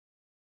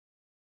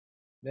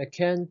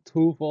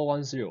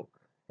MECH2410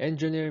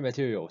 Engineering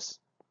Materials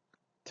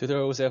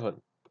Tutorial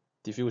 7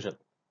 Diffusion.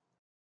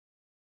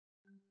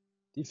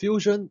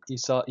 Diffusion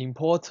is an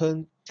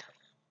important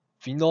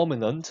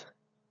phenomenon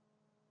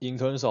in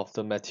terms of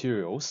the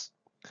materials,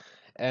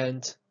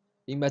 and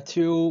in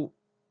material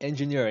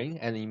engineering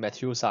and in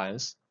material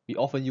science, we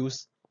often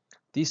use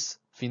this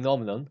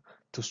phenomenon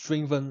to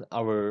strengthen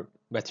our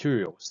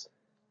materials.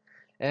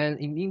 And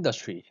in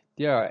industry,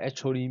 there are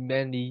actually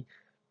many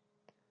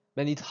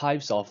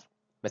types of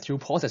material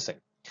processing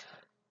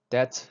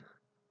that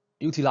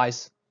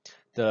utilize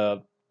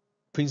the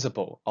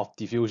principle of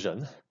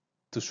diffusion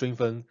to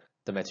strengthen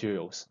the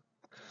materials.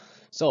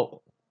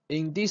 So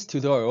in this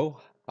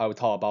tutorial, I will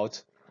talk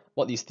about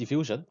what is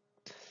diffusion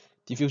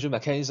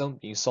mechanism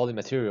in solid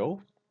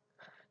material,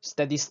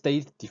 steady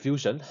state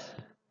diffusion,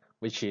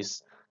 which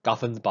is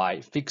governed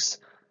by Fick's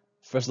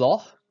first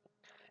law,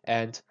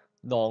 and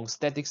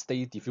non-static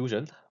state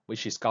diffusion,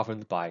 which is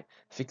governed by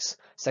Fick's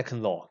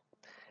second law,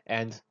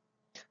 and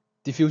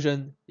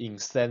diffusion in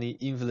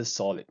semi-infinite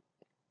solid.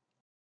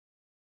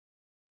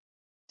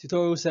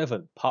 Tutorial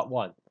 7, Part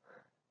 1.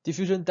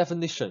 Diffusion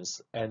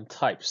definitions and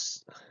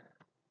types.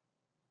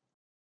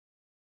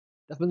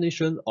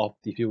 Definition of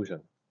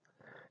diffusion.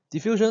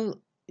 Diffusion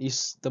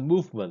is the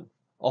movement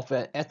of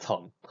an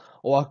atom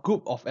or a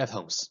group of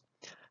atoms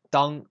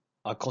down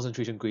a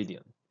concentration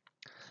gradient.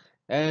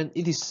 And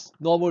it is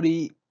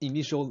normally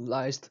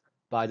initialized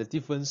by the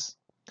difference,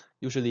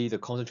 usually the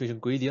concentration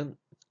gradient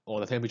or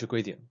the temperature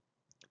gradient,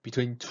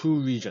 between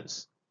two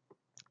regions.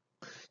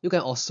 You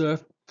can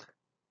observe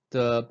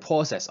the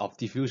process of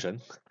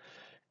diffusion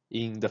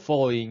in the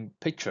following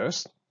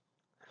pictures.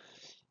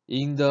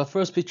 In the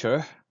first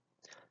picture,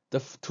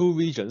 the two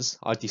regions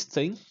are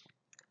distinct,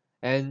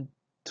 and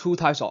two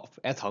types of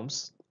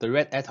atoms, the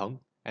red atom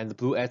and the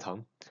blue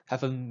atom,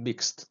 haven't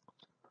mixed.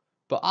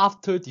 But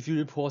after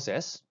diffusion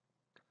process,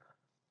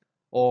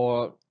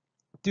 or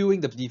during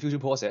the diffusion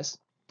process,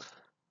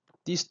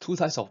 these two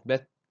types of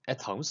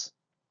atoms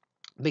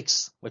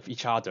mix with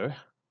each other,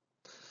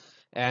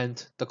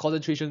 and the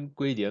concentration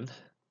gradient,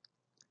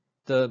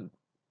 the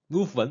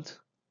movement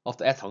of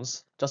the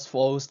atoms just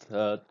follows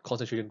the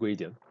concentration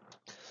gradient.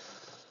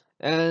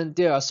 And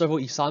there are several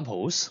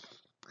examples.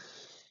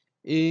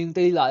 In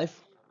daily life,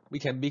 we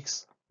can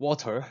mix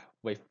water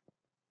with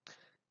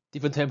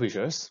different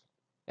temperatures.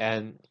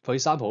 And for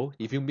example,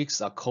 if you mix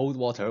a cold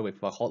water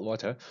with a hot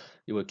water,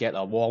 you will get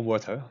a warm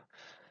water.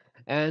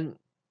 And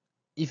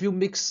if you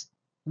mix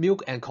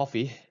milk and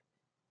coffee,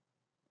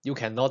 you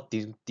cannot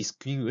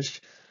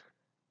distinguish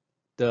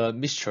the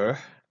mixture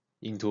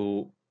in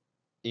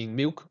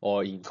milk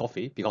or in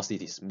coffee because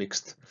it is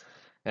mixed.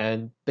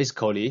 And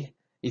basically,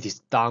 it is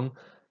done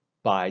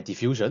by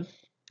diffusion.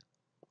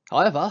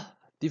 However,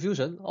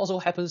 diffusion also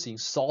happens in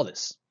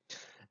solids,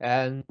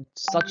 and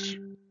such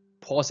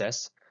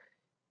process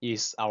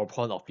is our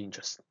point of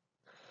interest.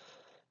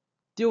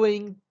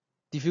 During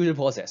diffusion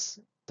process,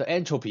 the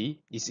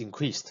entropy is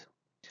increased.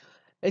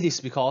 It is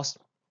because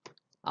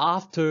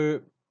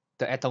after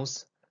the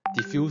atoms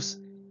diffuse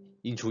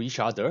into each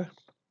other,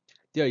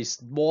 there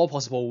is more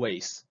possible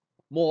ways,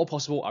 more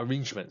possible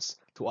arrangements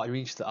to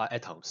arrange the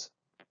atoms.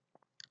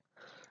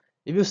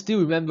 If you still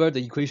remember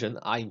the equation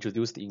I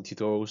introduced in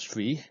tutorial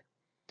 3,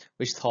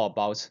 which talk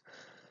about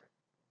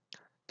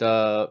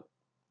the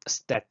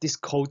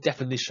statistical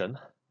definition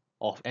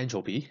of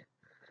entropy,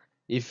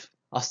 if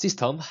a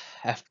system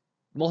has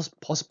more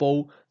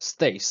possible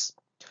states,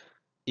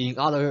 in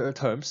other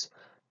terms,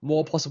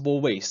 more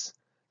possible ways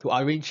to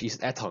arrange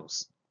its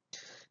atoms,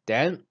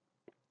 then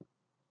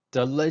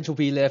the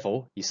entropy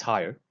level is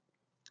higher.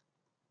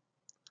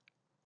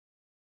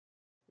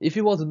 If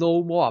you want to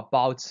know more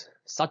about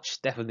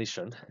such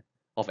definition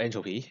of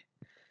entropy,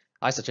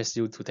 I suggest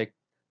you to take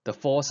the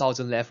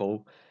 4000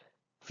 level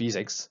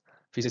physics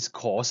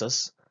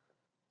courses,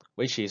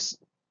 which is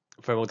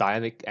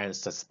thermodynamic and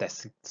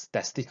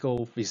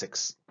statistical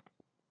physics.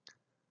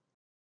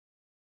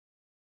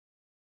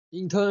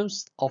 In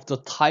terms of the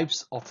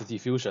types of the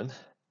diffusion,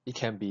 it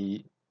can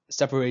be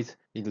separated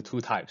into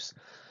two types.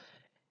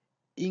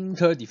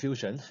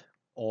 Interdiffusion,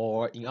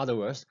 or in other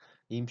words,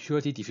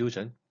 impurity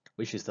diffusion,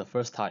 which is the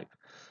first type.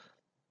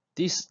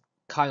 This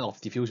kind of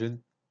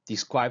diffusion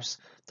describes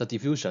the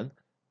diffusion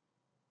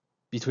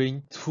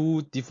between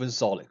two different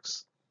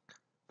solids.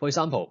 For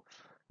example,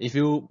 if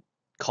you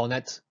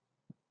connect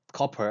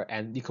copper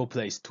and nickel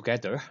plates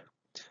together,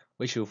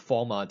 which will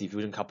form a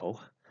diffusion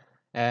couple,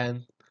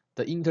 and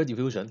the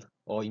interdiffusion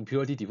or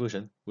impurity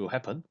diffusion will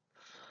happen.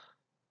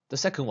 The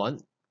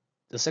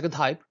second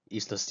type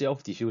is the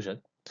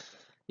self-diffusion.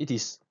 It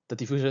is the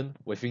diffusion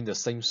within the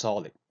same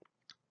solid.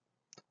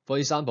 For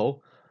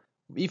example,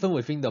 even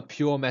within the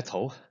pure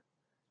metal,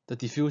 the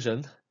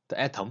diffusion, the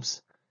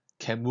atoms,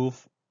 can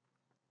move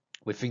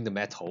within the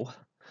metal,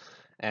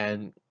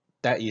 and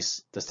that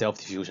is the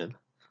self-diffusion.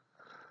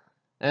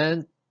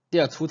 And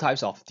there are two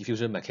types of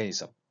diffusion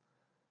mechanism.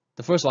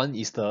 The first one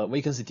is the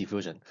vacancy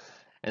diffusion,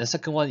 and the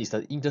second one is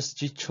the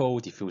interstitial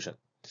diffusion.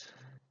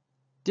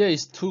 There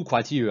is two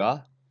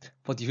criteria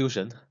for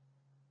diffusion.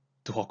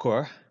 to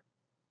occur,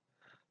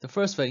 the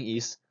first thing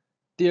is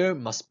there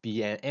must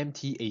be an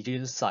empty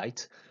adjacent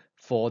site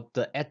for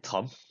the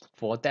atom,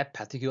 for that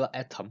particular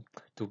atom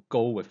to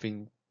go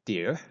within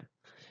there.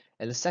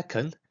 And the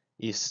second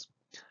is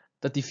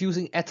the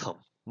diffusing atom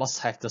must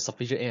have the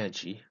sufficient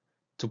energy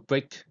to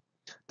break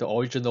the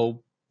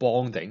original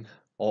bonding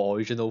or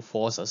original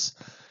forces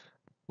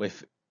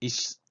with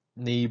each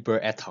neighbor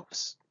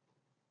atoms.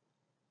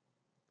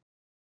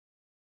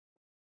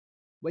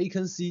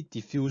 Vacancy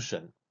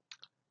diffusion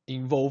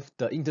involves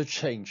the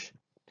interchange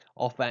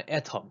of an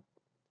atom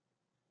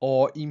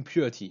or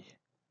impurity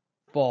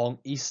from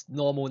its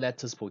normal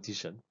lattice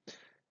position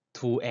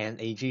to an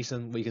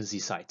adjacent vacancy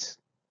site.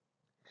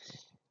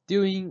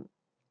 During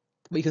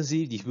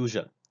vacancy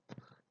diffusion,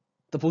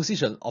 the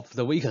position of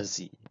the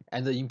vacancy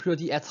and the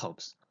impurity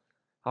atoms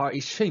are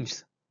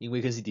exchanged in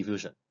vacancy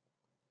diffusion.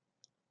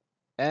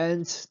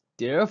 And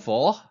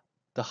therefore,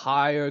 the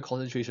higher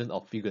concentration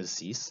of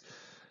vacancies,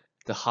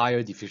 the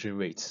higher diffusion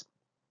rate.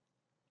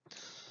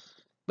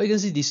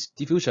 Vacancy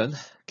diffusion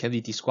can be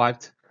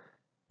described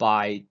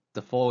by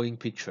the following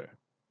picture.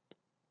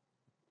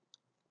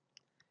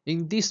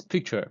 In this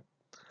picture,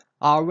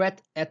 our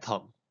red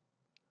atom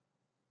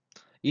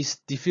is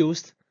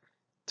diffused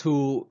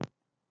to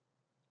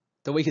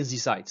the vacancy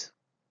site.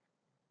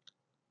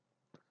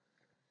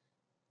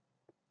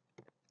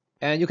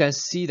 And you can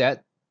see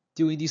that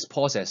during this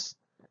process,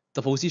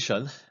 the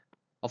position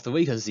of the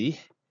vacancy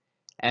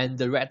and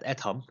the red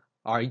atom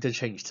are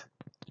interchanged.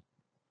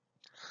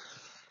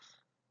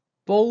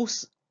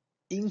 Both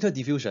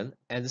interdiffusion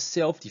and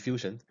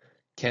self-diffusion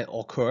can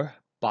occur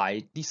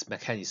by this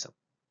mechanism.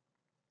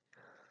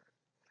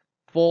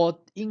 For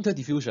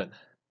interdiffusion,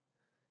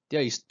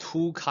 there is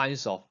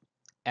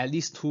at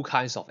least two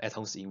kinds of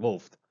atoms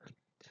involved.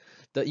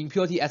 The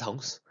impurity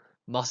atoms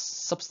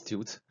must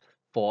substitute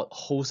for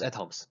host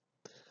atoms,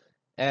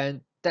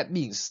 and that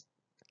means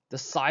the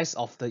size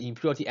of the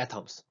impurity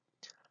atoms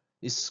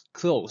is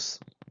close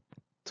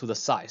to the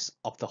size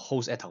of the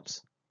host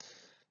atoms.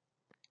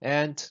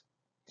 And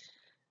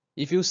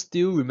if you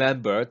still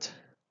remembered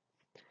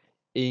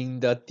in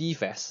the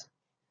defects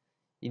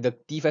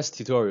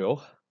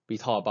tutorial, we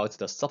talked about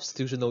the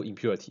substitutional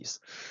impurities.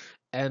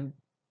 And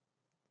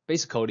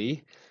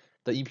basically,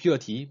 the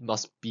impurity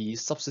must be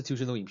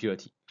substitutional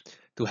impurity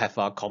to have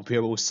a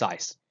comparable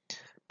size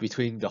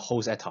between the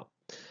host atom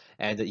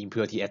and the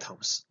impurity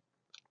atoms.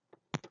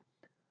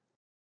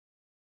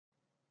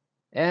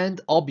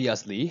 And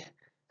obviously,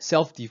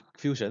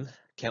 self-diffusion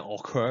can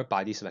occur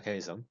by this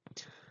mechanism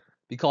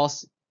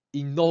because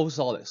in normal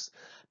solids,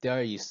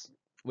 there is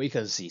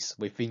vacancies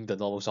within the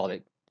normal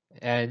solid,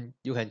 and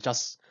you can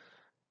just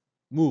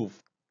move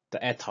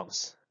the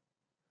atoms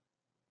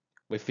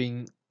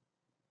within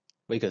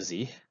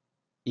vacancy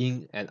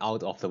in and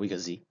out of the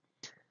vacancy,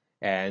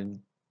 and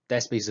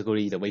that's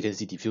basically the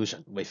vacancy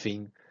diffusion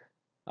within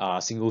a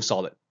single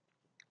solid.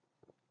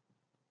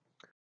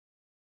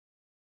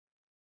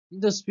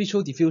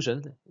 Interstitial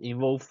diffusion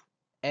involves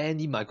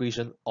any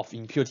migration of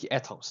impurity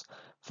atoms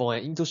from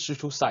an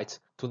interstitial site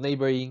to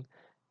neighboring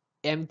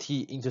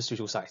empty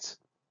interstitial sites.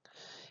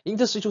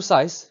 Interstitial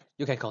sites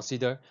you can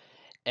consider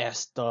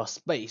as the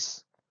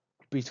space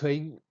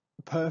between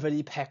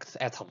perfectly packed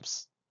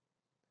atoms.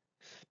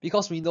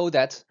 Because we know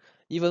that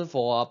even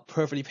for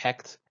perfectly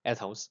packed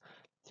atoms,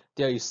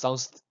 there is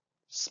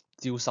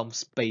still some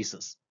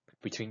spaces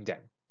between them,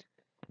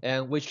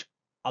 and which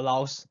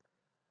allows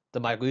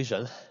the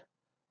migration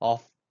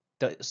of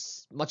the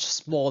much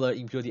smaller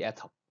impurity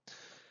atom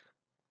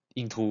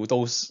into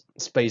those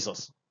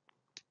spaces,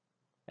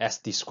 as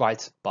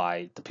described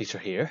by the picture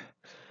here.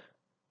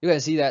 You can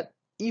see that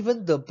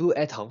even the blue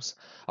atoms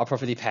are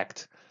perfectly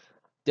packed.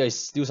 There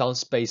is still some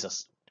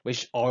spaces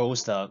which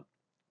allows the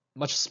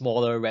much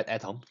smaller red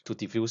atom to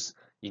diffuse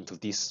into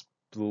this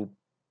blue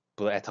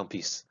atom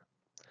piece.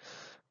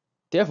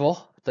 Therefore,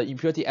 the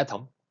impurity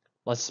atom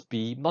must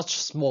be much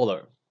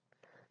smaller.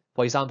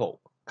 For example,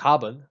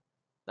 carbon,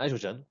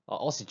 nitrogen,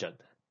 or oxygen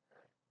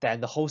than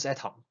the host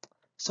atom,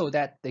 so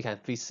that they can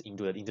fit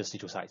into the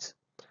interstitial sites.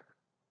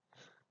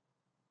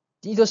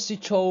 The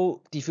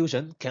interstitial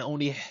diffusion can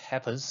only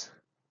happen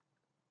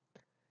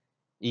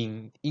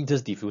in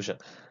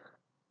interdiffusion.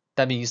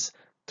 That means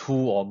two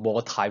or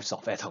more types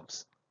of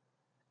atoms.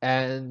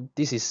 And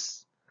this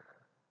is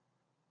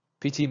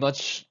pretty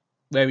much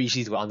very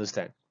easy to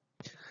understand.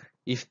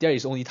 If there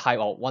is only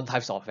one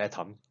type of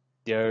atom,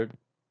 the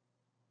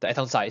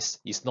atom size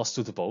is not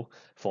suitable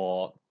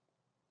for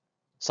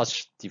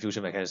such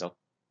diffusion mechanism.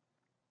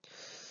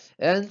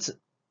 And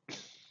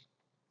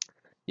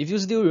if you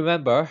still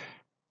remember,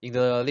 in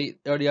the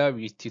earlier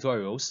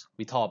tutorials,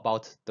 we talked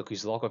about the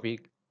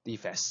crystallographic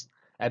defects.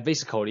 And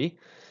basically,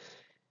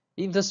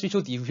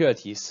 interstitial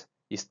impurities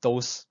is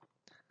those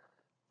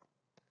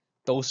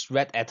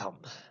red atom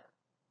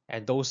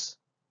and those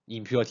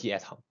impurity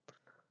atom.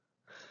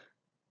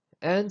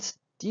 And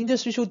the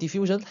interstitial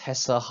diffusion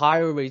has a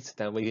higher rate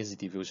than vacancy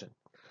diffusion,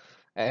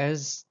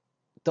 as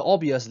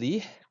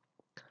obviously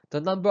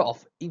the number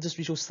of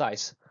interstitial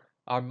sites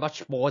are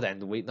much more than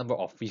the number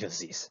of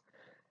vacancies.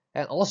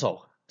 And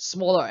also,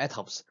 smaller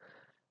atoms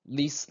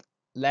needs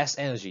less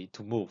energy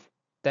to move.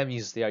 That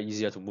means they are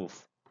easier to move.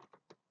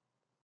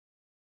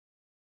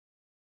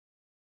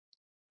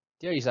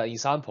 There is an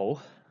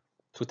example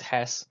to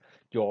test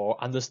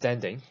your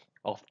understanding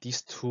of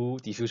these two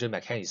diffusion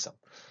mechanisms.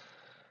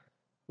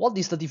 What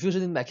is the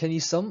diffusion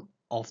mechanism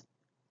of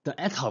the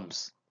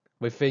atoms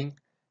within,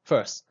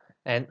 first,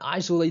 an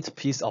isolated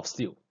piece of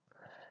steel,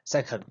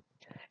 second,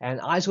 an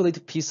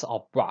isolated piece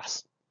of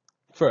brass,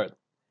 third,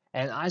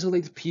 an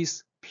isolated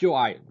piece pure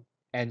iron,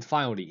 and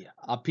finally,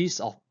 a piece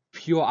of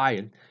pure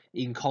iron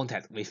in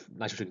contact with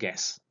nitrogen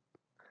gas.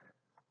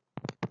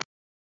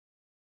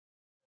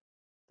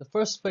 The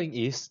first thing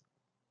is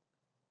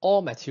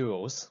all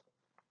materials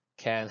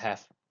can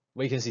have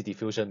vacancy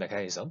diffusion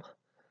mechanism,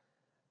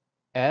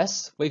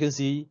 as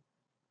vacancy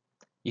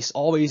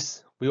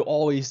will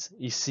always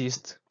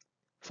exist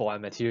for a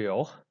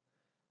material,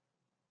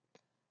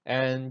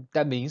 and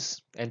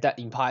that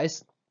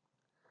implies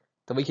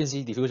the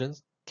vacancy diffusion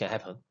can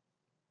happen.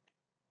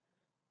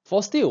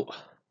 For steel,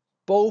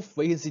 both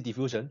vacancy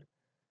diffusion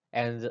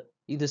and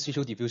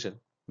interstitial diffusion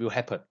will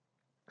happen.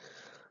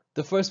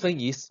 The first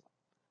thing is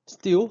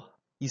steel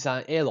is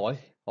an alloy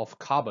of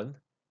carbon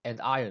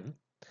and iron.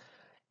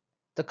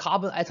 The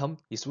carbon atom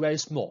is very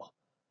small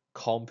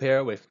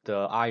compared with the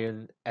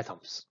iron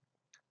atoms,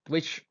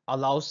 which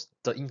allows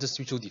the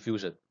interstitial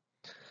diffusion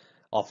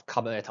of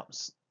carbon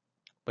atoms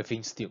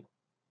within steel.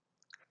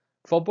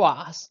 For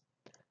brass,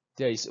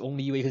 there is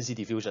only vacancy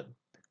diffusion.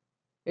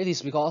 It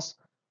is because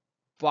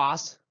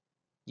brass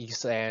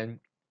is an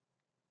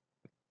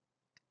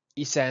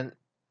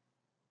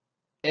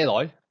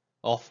alloy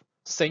of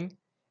zinc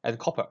and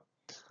copper.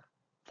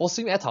 For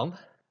zinc atom,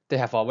 they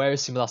have a very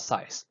similar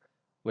size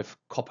with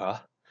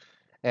copper,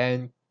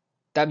 and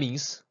that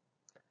means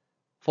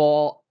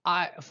for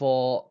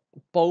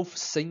both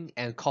zinc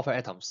and copper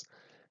atoms,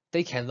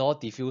 they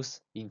cannot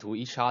diffuse into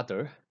each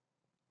other.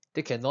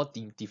 They cannot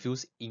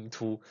diffuse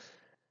into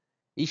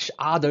each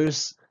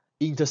other's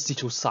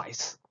interstitial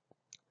sites,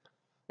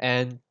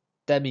 and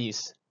that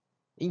means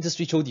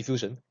interstitial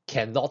diffusion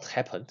cannot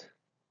happen.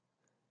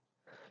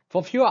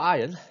 For pure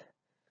iron,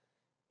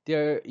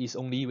 there is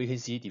only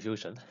vacancy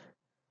diffusion,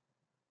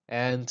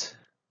 and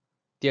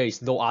there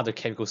is no other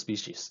chemical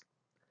species.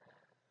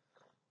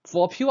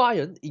 For pure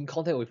iron in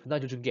contact with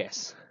nitrogen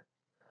gas,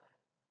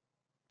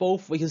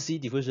 both vacancy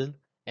diffusion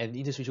and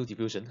interstitial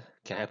diffusion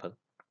can happen.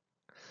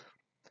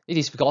 It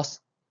is because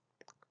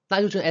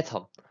nitrogen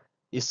atom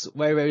is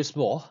very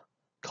small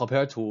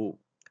compared to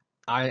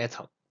iron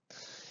atom.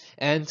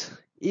 And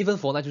even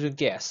for nitrogen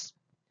gas,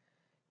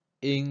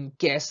 in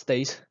gas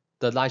state,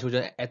 the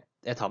nitrogen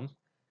atom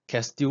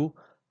can still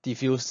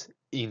diffuse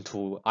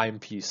into iron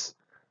piece,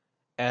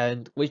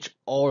 and which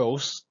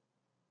allows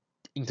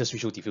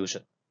interstitial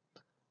diffusion.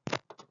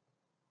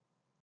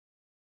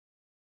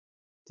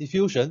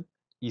 Diffusion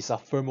is a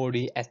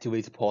thermally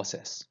activated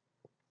process,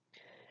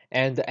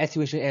 and the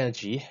activation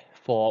energy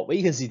for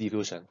vacancy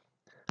diffusion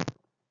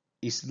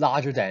is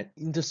larger than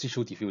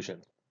interstitial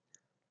diffusion.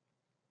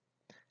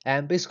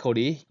 And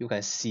basically, you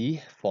can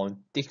see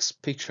from this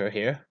picture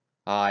here,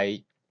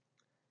 I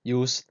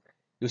use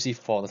it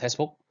for the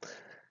textbook.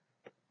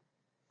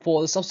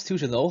 For the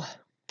substitutional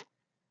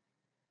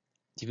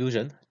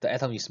diffusion, the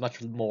atom is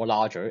much more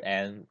larger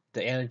and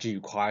the energy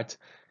required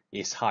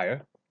is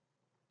higher.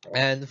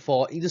 And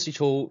for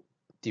interstitial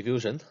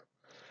diffusion,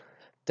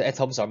 the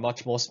atoms are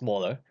much more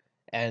smaller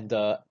and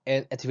the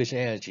activation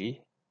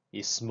energy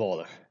is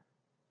smaller.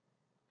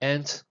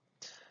 And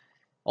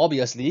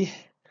obviously,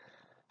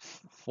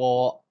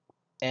 for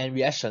a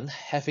reaction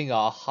having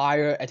a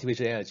higher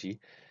activation energy,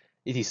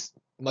 it is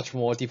much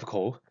more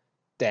difficult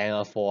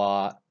than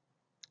for an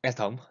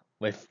atom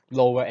with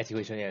lower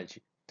activation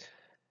energy.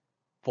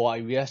 For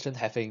a reaction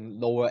having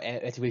lower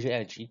activation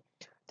energy,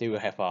 they will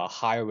have a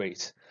higher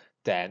rate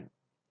than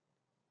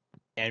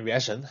a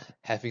reaction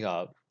having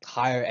a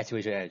higher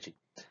activation energy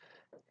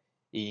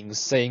in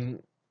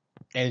same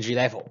energy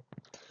level.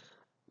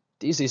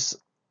 This is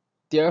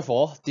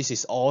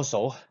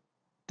also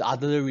the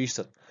other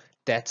reason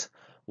that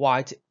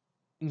why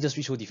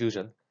interstitial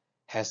diffusion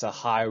has a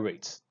higher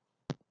rate